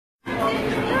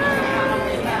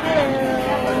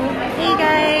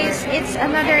it's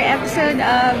another episode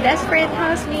of Desperate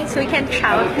Housemates. We can't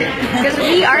shout because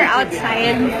we are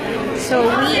outside. So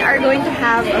we are going to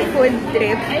have a food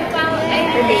trip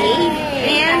today.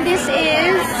 And this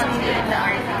is...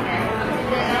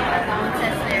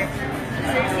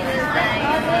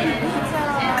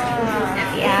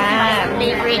 Yeah,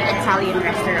 favorite Italian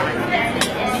restaurant.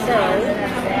 So,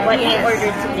 what we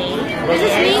ordered today? This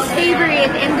is May's favorite,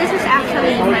 and this is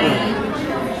actually my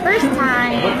first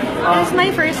time. This is my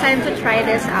first time to try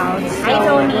this out. So. Hi,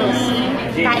 Tony.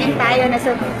 Kain tayo.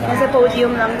 Nasa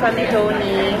podium lang kami,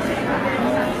 Tony.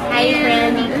 Hi,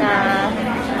 Frenica.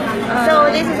 So,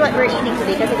 this is what we're eating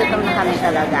today kasi gutom na kami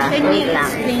talaga. Wait lang.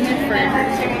 Explain it further?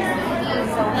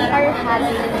 So, we are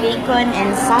having bacon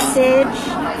and sausage.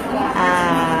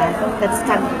 That's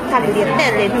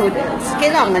tagliatelle noodles.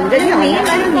 Kailangan ganyan.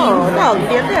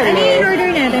 Tagliatelle. Ano yung order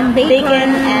natin? Bacon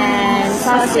and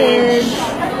sausage.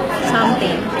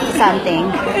 Something.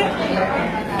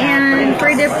 And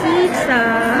for the pizza,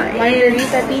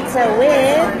 margarita pizza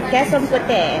with quesong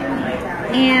puti.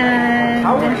 And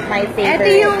my favorite.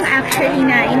 ito yung actually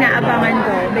na inaabangan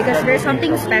ko because there's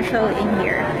something special in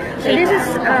here. So this is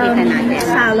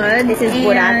salad. This is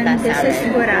burrata. This is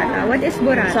burrata. What is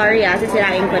burrata? Sorry,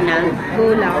 sisirain ko na.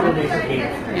 Gulaw.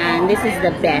 And this is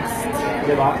the best.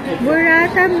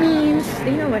 Burrata means,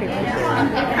 do you know what it is?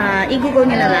 I-google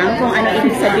nyo na lang kung ano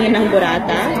ibig sabihin ng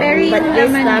burrata. But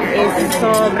this stuff is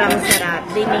sobrang sarap.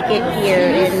 They make it here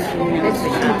in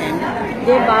Sweden.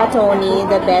 Diba, Tony?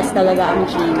 The best talaga ang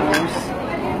chinos.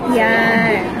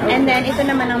 Yeah. And then, ito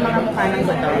naman ang mga mukha ng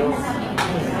buto.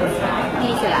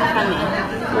 Hindi sila, kami.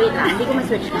 Wait lang, hindi ko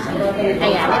ma-switch na.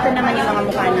 Ayan, ito naman yung mga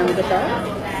mukha ng buto.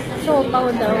 Siopaw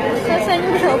daw. Saan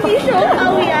yung siopaw?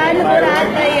 Siopaw yan,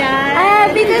 burrata yan.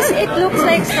 Because it looks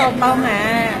like siopaw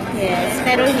nga. Yes,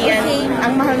 pero yan,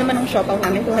 ang mahal naman ng siopaw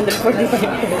namin, 245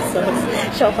 pesos.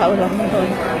 Siopaw lang doon.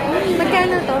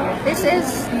 Magkano to? This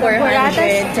is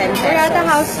 410 pesos. Burrata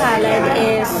house salad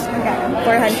is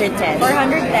 410.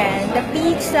 410. The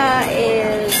pizza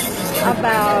is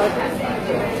about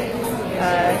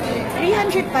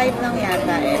 305 lang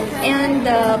yata eh. And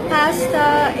the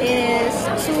pasta is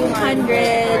 240.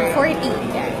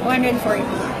 140.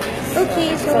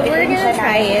 Okay, so we're gonna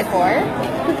try it.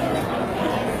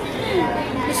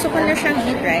 Gusto ko na siyang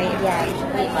i-try. Yeah.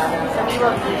 So we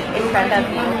will eat in front of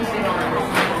you.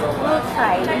 We'll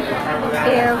try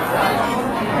if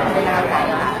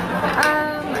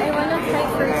I wanna try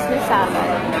first the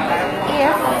salad.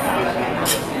 If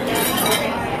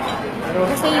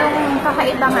kasi yung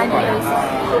kakaibang ano is,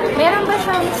 meron ba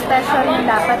siyang special na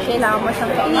dapat kailangan mo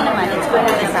siyang kainin? Hindi naman, it's good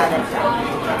as a salad.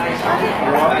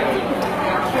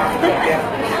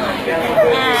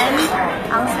 And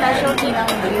ang specialty ng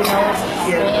Bruno's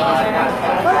is,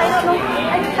 well, I don't know,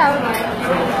 ano tawag?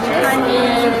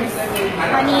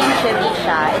 Honey and chili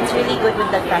siya. It's really good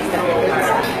with the crust of it.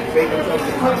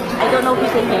 I don't know if you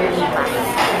can hear me pa.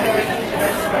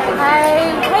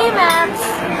 Hi Max!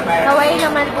 Kaway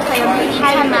naman po kayo.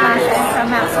 Hi Max! I'm from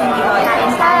Max and Joy.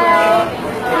 Hi!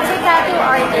 He's a tattoo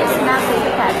artist. Max is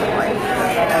a tattoo artist.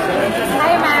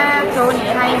 Hi Max! Tony,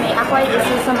 hi May. Ako ay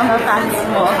isa sa mga fans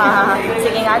mo.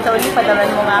 Sige nga Tony, padalan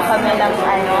mo nga kami ng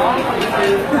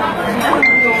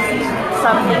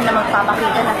something na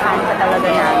magpapakita na fan ka talaga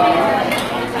namin.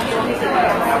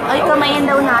 Ay, kamayin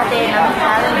daw natin ang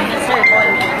Italian dessert.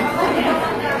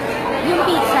 Yung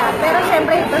pizza. Pero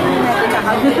syempre ito hindi natin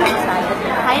nakakita.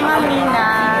 Hi Ma'am Nina.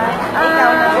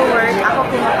 Ikaw nag-work. Ako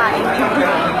kumakain.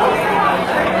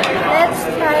 Let's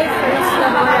try first the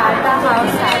burrata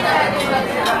house salad.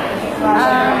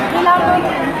 Kailangan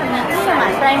mo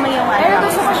naman. Try mo yung pero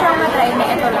gusto ko siyang matry na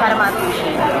ito para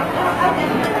ma-appreciate.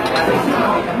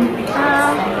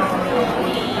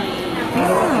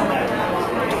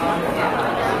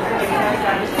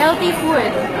 Healthy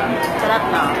food. Sarap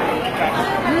na.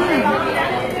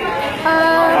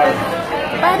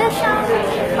 Para siyang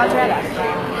mozzarella.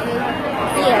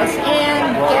 Yes,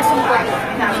 and quesong puti.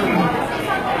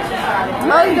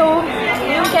 Although,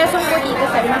 yung quesong puti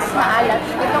kasi mas maalat.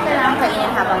 Ito kailangan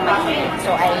kainin habang mainit.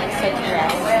 So, I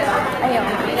suggest. Ayun.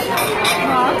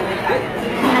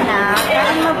 Anak,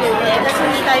 parang mabuti. Kasi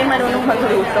hindi tayo marunong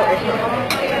magluto.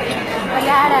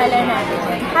 Pag-aaralan natin.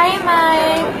 Hi,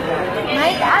 Mike!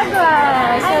 Mike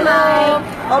Aguas! Hi, Mike!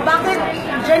 O, bakit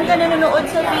dyan ka nanonood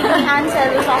sa TV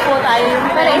Ansel? Ako tayo yung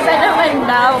pero isa naman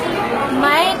daw.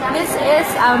 Mike, this is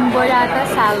burrata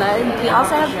salad. We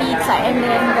also have pizza and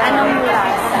then anong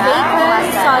lasa? Bacon,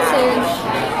 sausage.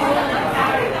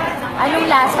 Anong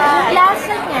lasa? Yung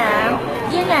lasa niya,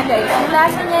 yun nga guys, yung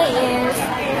lasa niya is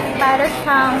para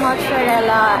siyang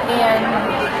mozzarella and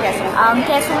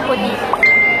quesong puti.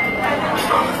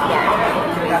 Yan.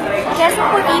 Kesong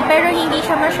puti, pero hindi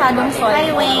siya masyadong solid. Hi,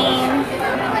 Wayne.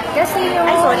 Kasi yung...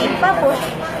 Ay, sorry. Papush.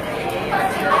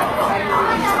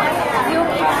 Yung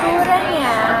itsura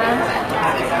niya...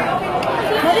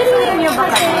 Naririnig niyo ba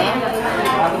kami?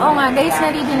 Oo nga, guys,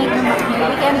 naridinig naman kami.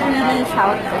 We can't really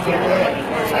shout kasi.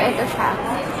 So, ito siya.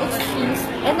 It's cheese.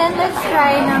 And then, let's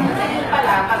try ng...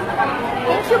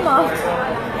 Thank you, Mom.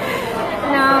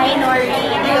 Now, Hi, Nori.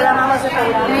 Dito lang ako sa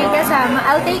podium. may kasama.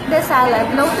 I'll take the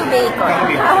salad. No to bacon.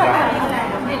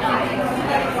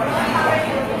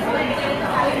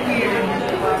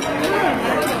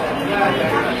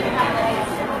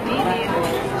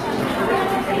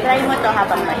 Try mo to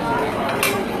habang may.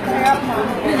 Sarap mo.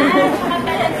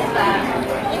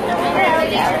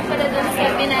 Pala dun sa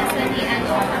binasa ni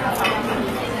ano.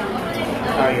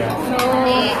 So,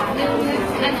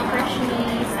 Yung fresh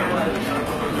cheese.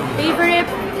 favorite,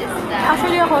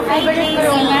 actually ako, favorite ko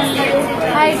yung,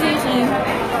 hi Gigi,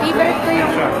 favorite ko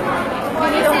yung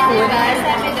ganitong food.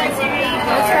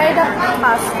 Let's try the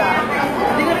pasta.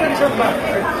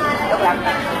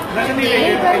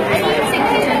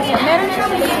 Meron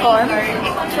siyang bacon,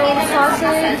 so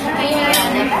sausage,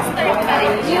 and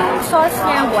yung sauce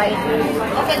niya white.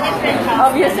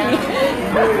 Obviously.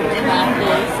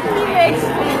 Hindi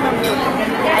ma-explain.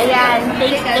 Ayan,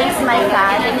 taste my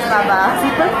cat. Thanks, Baba.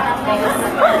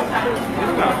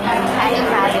 Kain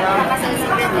tayo.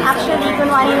 Actually,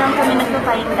 kunwari lang kami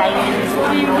nagpa-fine dining.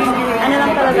 Ano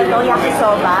lang talaga to?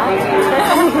 Yakisoba.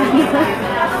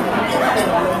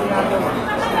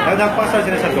 Nagpasa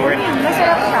sila sa door.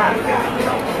 Masarap siya.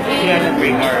 Yan ang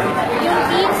bringer. Yung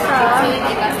pizza,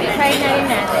 try na rin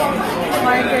natin.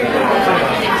 Margarita.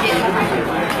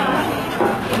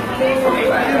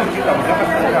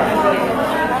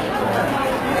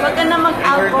 Huwag ka na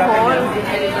mag-alcohol.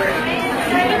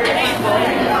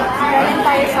 Galing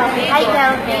tayo sa Hi,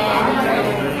 Kelvin.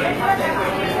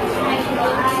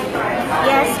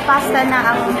 Yes, pasta na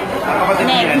ang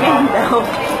neck daw.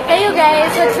 Kayo guys,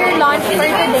 what's your lunch for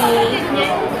today?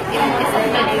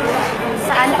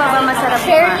 Saan pa ba masarap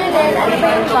Share pa? nyo din, ano ba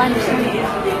yung lunch?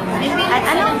 At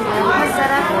ano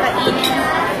masarap kainin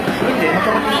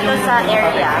dito sa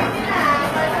area?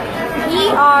 We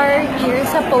are here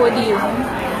sa podium.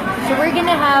 So we're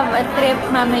gonna have a trip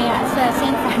mamaya sa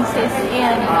St. Francis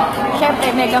and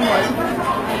syempre Mega Mall.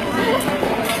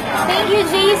 Thank you,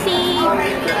 JC!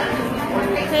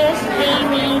 Chris,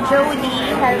 Jamie, Jody,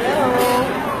 hello.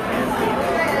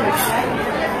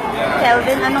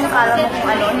 Kelvin, anong kala mo kung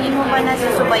ano? Hindi mo ba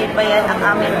nasusubaybayan ang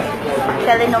aming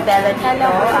telenovela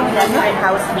dito, ang Desperate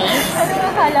Housemates? Ano yung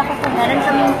akala ko kung Meron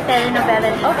kaming telenovela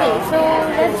dito. okay, so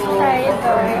let's try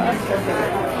ito.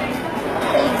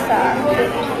 Pizza.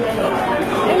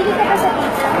 Ay, hindi ka pa sa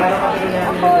pizza.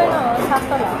 Ako,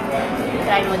 sakto lang.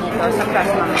 Try mo dito sa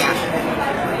crust mamaya.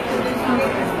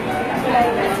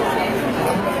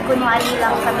 Kunwari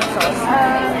lang kami sauce.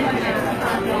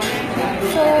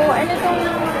 So, ano tong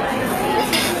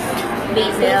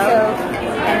Basil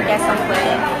and queso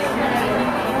puti.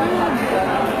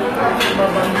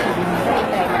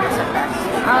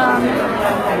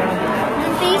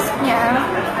 yung taste niya,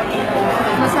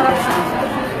 masarap siya.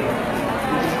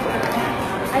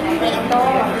 Ay, hindi ito.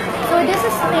 So, this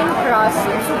is thin crust.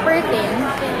 Super thin.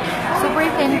 Super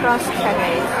thin crust siya,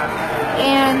 guys.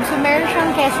 And, so, meron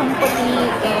siyang quesong puti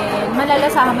and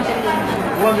malalasahan mo talaga yung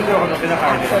cheese. Huwag dito ako na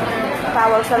pinakain.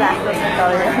 Bawal sa lactose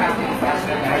intolerant.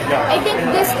 I think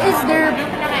this is their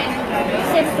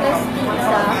simplest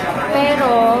pizza.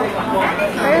 Pero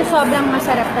sobrang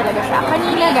masarap talaga siya.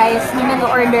 Kanina guys, nung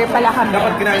nag-order pala kami.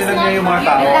 Dapat kinain lang niya yung mga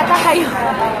tao.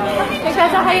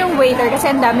 Nagtataka yung waiter kasi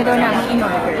ang dami daw namin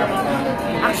in-order.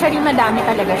 Actually, madami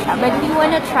talaga siya. But we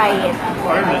wanna try it.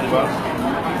 Parang, di ba?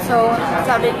 So,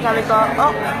 sabi ko,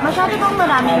 oh, masyado bang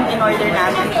maraming in-order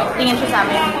namin? Tingin siya sa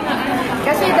amin.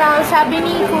 Kasi daw, sabi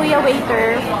ni Kuya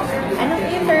Waiter, anong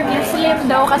interview? Slim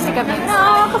daw kasi kami.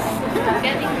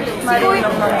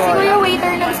 Marunong Si Kuya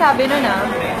Waiter nang sabi nun ah.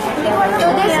 So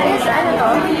this is, ano to?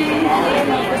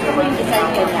 Gusto ko yung design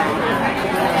kanya.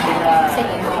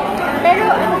 Sige. Pero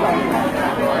ano to?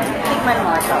 Tikman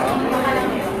mo ito.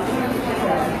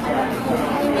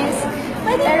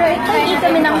 Pero ito Hindi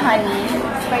kami ng honey.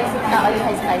 Oo,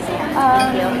 yung spicy.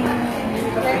 Thank you.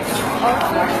 let's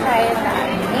also try that.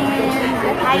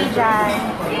 And Hi, Jan.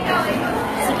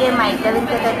 Sige, Mike, dalhin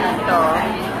kita dito.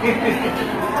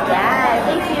 Yan,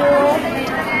 thank you.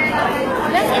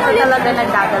 Ito talaga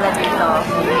nagdadala dito.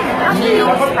 Actually,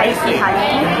 yung spicy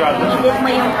honey, init mo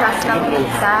yung crust ng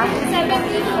pizza.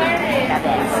 The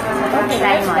best. Okay,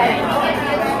 try mo.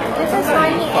 this is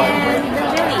honey and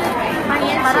Chili.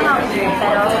 Parang ako,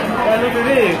 pero... Ano ba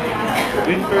eh?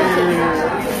 Winter...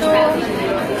 So,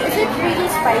 is it really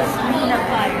spicy?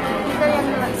 Ito yung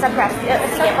sa crust.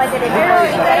 Sige, pwede rin.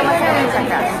 Pero masarap yung sa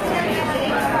crust.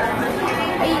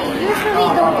 I usually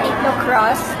don't eat the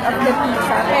crust of the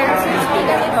pizza, pero since we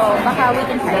ganito, baka we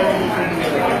can try it.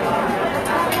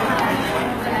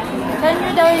 Saan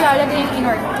nyo daw ilalagay yung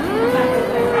in-order?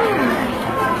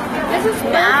 This is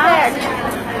perfect!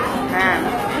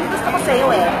 Gusto ko sa'yo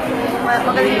eh.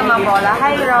 Magaling ka mga bola.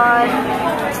 Hi, Ron.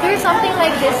 There's something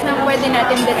like this na pwede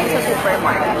natin dito sa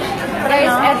supermarket.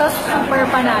 Guys, eto super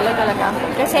panalo talaga.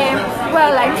 Kasi,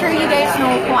 well, I'm sure you guys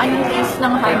know kung anong taste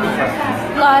ng honey.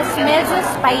 Plus, medyo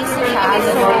spicy siya.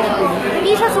 So,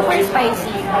 hindi siya super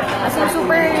spicy. As in,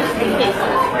 super thick.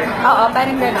 Oo,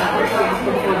 parang gano'n.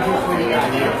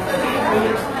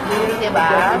 Diba?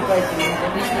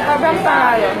 Sobrang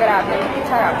panalo. Grabe.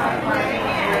 Sarap.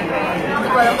 Hindi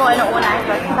ko alam kung ano unahin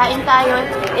ko. Kain tayo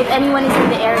if anyone is in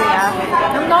the area.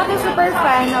 I'm not a super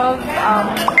fan of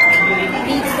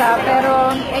pizza,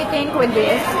 pero I think with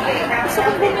this, gusto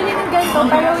kong bumili ng ganito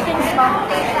para we can stock.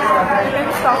 We can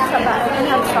stock sa bahay. We can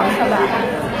have stock sa bahay.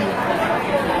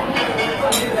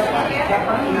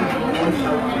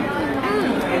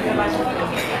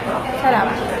 Sarap.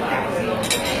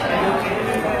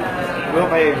 Ano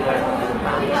kayo?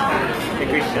 Kay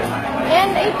Christian.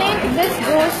 And I think this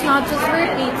goes not just for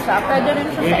pizza, pwede rin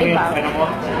siya sa iba. Ano mo?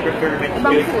 Preferment.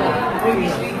 Ibang food.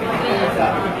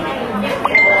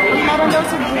 Meron daw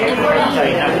sa duty free.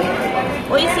 China.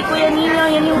 Uy, si Kuya Nino,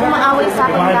 yan yung umaaway sa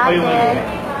akin dati.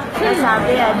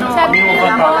 Sabi, Sabi ko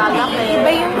wala po, magagapin.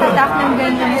 iba yung tatak ng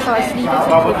ganyan sauce dito sa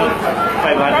Babot duty ng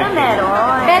free. 500. Pero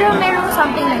meron. Pero merong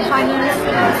something like honey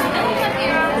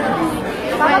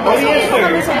Papapasukin ko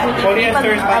kami sa duty free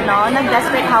Polyester pag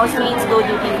nag-desperate housemates go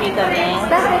duty free kami.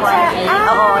 Bakit siya?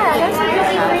 Oo, Nasa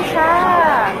duty free siya.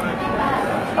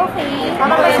 Okay.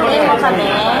 papapasukin mo kami.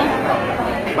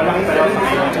 Malaki pa daw sa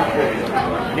kanya.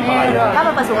 Hindi pa kaya.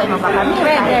 Papapasukin mo pa kami.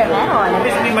 Pwede. Meron.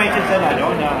 Kasi may mindset sa ano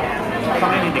na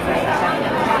pangin hindi ka.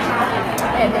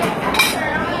 Pwede.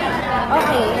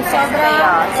 Okay.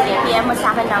 Sobrang... Sige, PM mo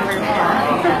sa akin number mo.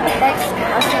 Text.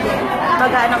 O sige.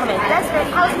 Mag-ano kami?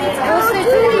 Desperate housemates go Gusto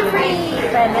duty free.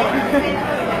 Pwede.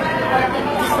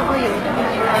 Gusto ko yun.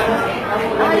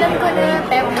 Alam ko na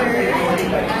pepper.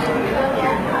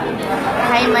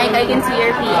 Hi Mike, I can see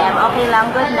your PM. Okay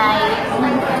lang, good night.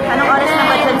 Anong oras na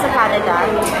ba dyan sa Canada?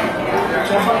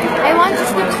 I want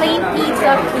just the plain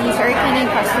pizza, please, or can I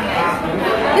customize?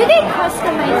 Do they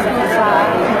customize pizza?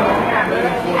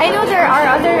 I know there are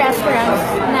other restaurants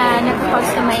na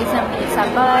nag-customize ng pizza,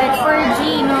 but for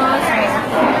Gino's,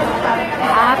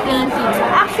 plain pizza.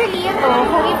 Actually, ito,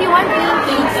 kung if you want plain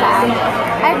pizza,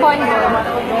 ay Bonbon.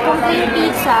 Kung plain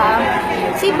pizza,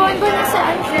 si Bonbon nasa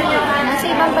nasa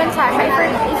ibang bansa siya.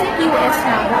 Is it US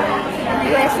na?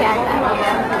 US yata.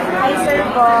 Hi Sir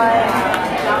Boy.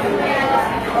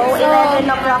 Oh, 11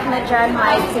 o'clock na dyan,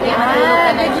 Mike. Sige, matulog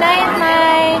ka na Good night,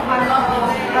 Mike.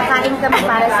 Kakain kami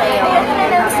para sa'yo. Ayan na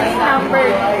lang sa number.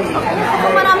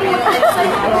 Kung marami mo text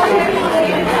sa'yo.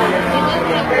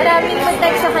 Maraming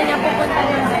mag-text sa kanya pupunta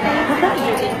na.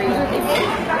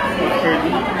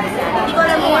 Hindi ko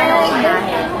alam kung ano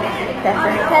unahin.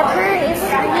 Pepper is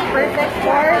really perfect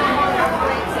for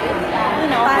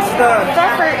Pasta.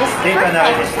 Pepper is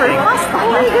perfect for pasta. Oh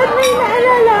my God, may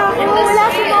naalala ako. Wala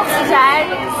si Mox dyan.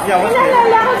 Yeah, what's that?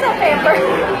 Naalala ko sa pepper.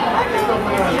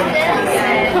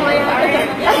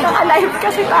 Naka-live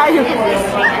kasi tayo.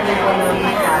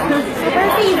 Super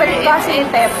favorite kasi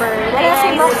yung pepper. Wala si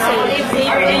Mox eh.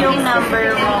 Save ko yung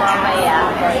number mo mamaya.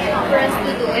 For us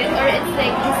to do it, or it's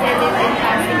like you said it in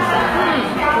passing.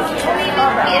 Maybe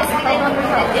PS5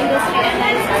 industry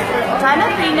analysis for all. Sana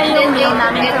free na yung meal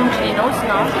namin from Gino's,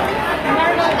 no?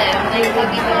 Marvel them, like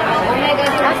sabi ko, oh my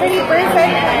God, Actually,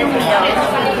 perfect yung meal.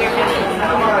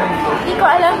 Hindi ko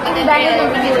alam kung dahil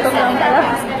nag-YouTube lang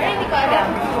talaga. hindi ko alam.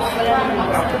 Wala naman.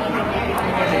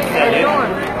 Ayun.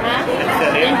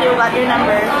 Thank you, got your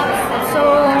number. So,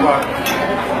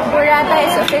 burrata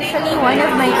is officially one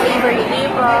of my favorite. New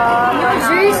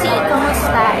Jersey,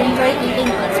 kamusta? Enjoy eating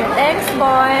pizza. Thanks,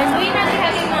 Bon. We really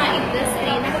having mga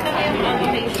industry. Nakita yung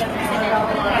combination na sila.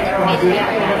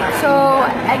 So,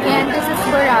 again, this is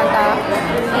burrata.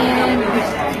 And,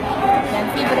 yan,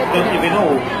 favorite ko. Don't even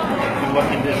know in what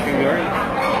industry we are in.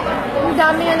 Ang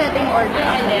dami na nating order.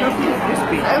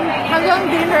 Crispy. Hanggang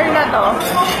dinner na to.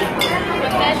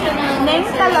 Professional. Neng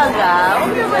talaga?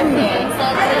 Huwag naman eh.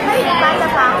 Kahit bata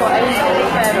pa ako, I know,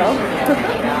 pero...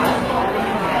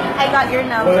 I got your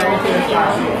number. Thank you.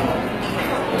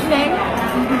 Neng.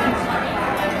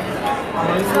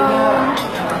 So,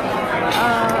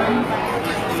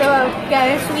 So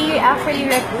guys, we actually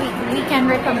we can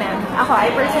recommend.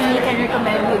 I personally can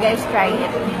recommend you guys try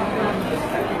it.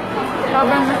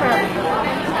 Sobrang masarap.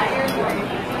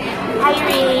 Hi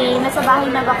Ray, nasa bahay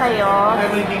na ba kayo?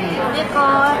 Dito,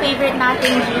 favorite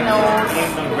natin Gino's.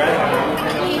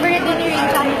 Favorite din ni Rin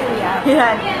sa ni Kuya.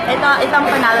 Yan. Ito ang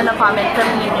panalo na comment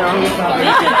from ninyo. We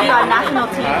should be on national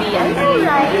TV. I know,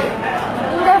 right?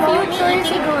 In the future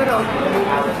siguro.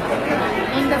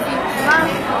 In the future.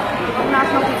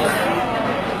 National TV.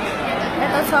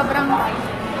 Ito sobrang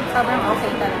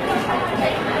okay talaga.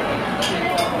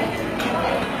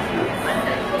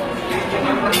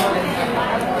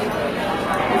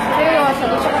 Seryoso,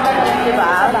 gusto ko talaga, di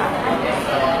ba?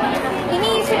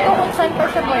 Iniisip ko kung saan pa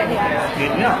siya pwede.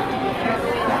 Yun nga.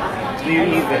 Do you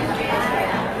even?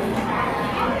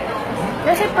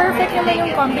 Kasi perfect naman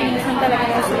yung combination talaga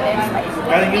ng sweet and spicy.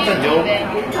 Galing yun sa joke.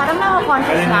 Parang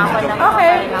naka-conscious na ako na.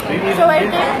 Okay, so I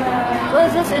think we'll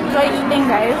just enjoy eating,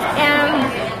 guys. And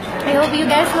I hope you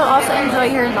guys will also enjoy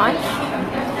your lunch.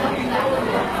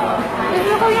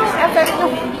 Gusto ko yung effect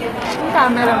ng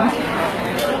camera mo.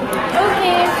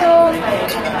 Okay, so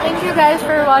thank you guys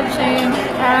for watching.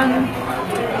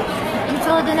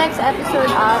 Until the next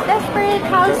episode of Desperate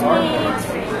Housemates.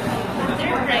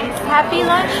 Happy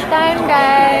lunchtime,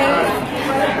 guys!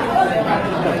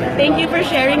 Thank you for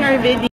sharing our video.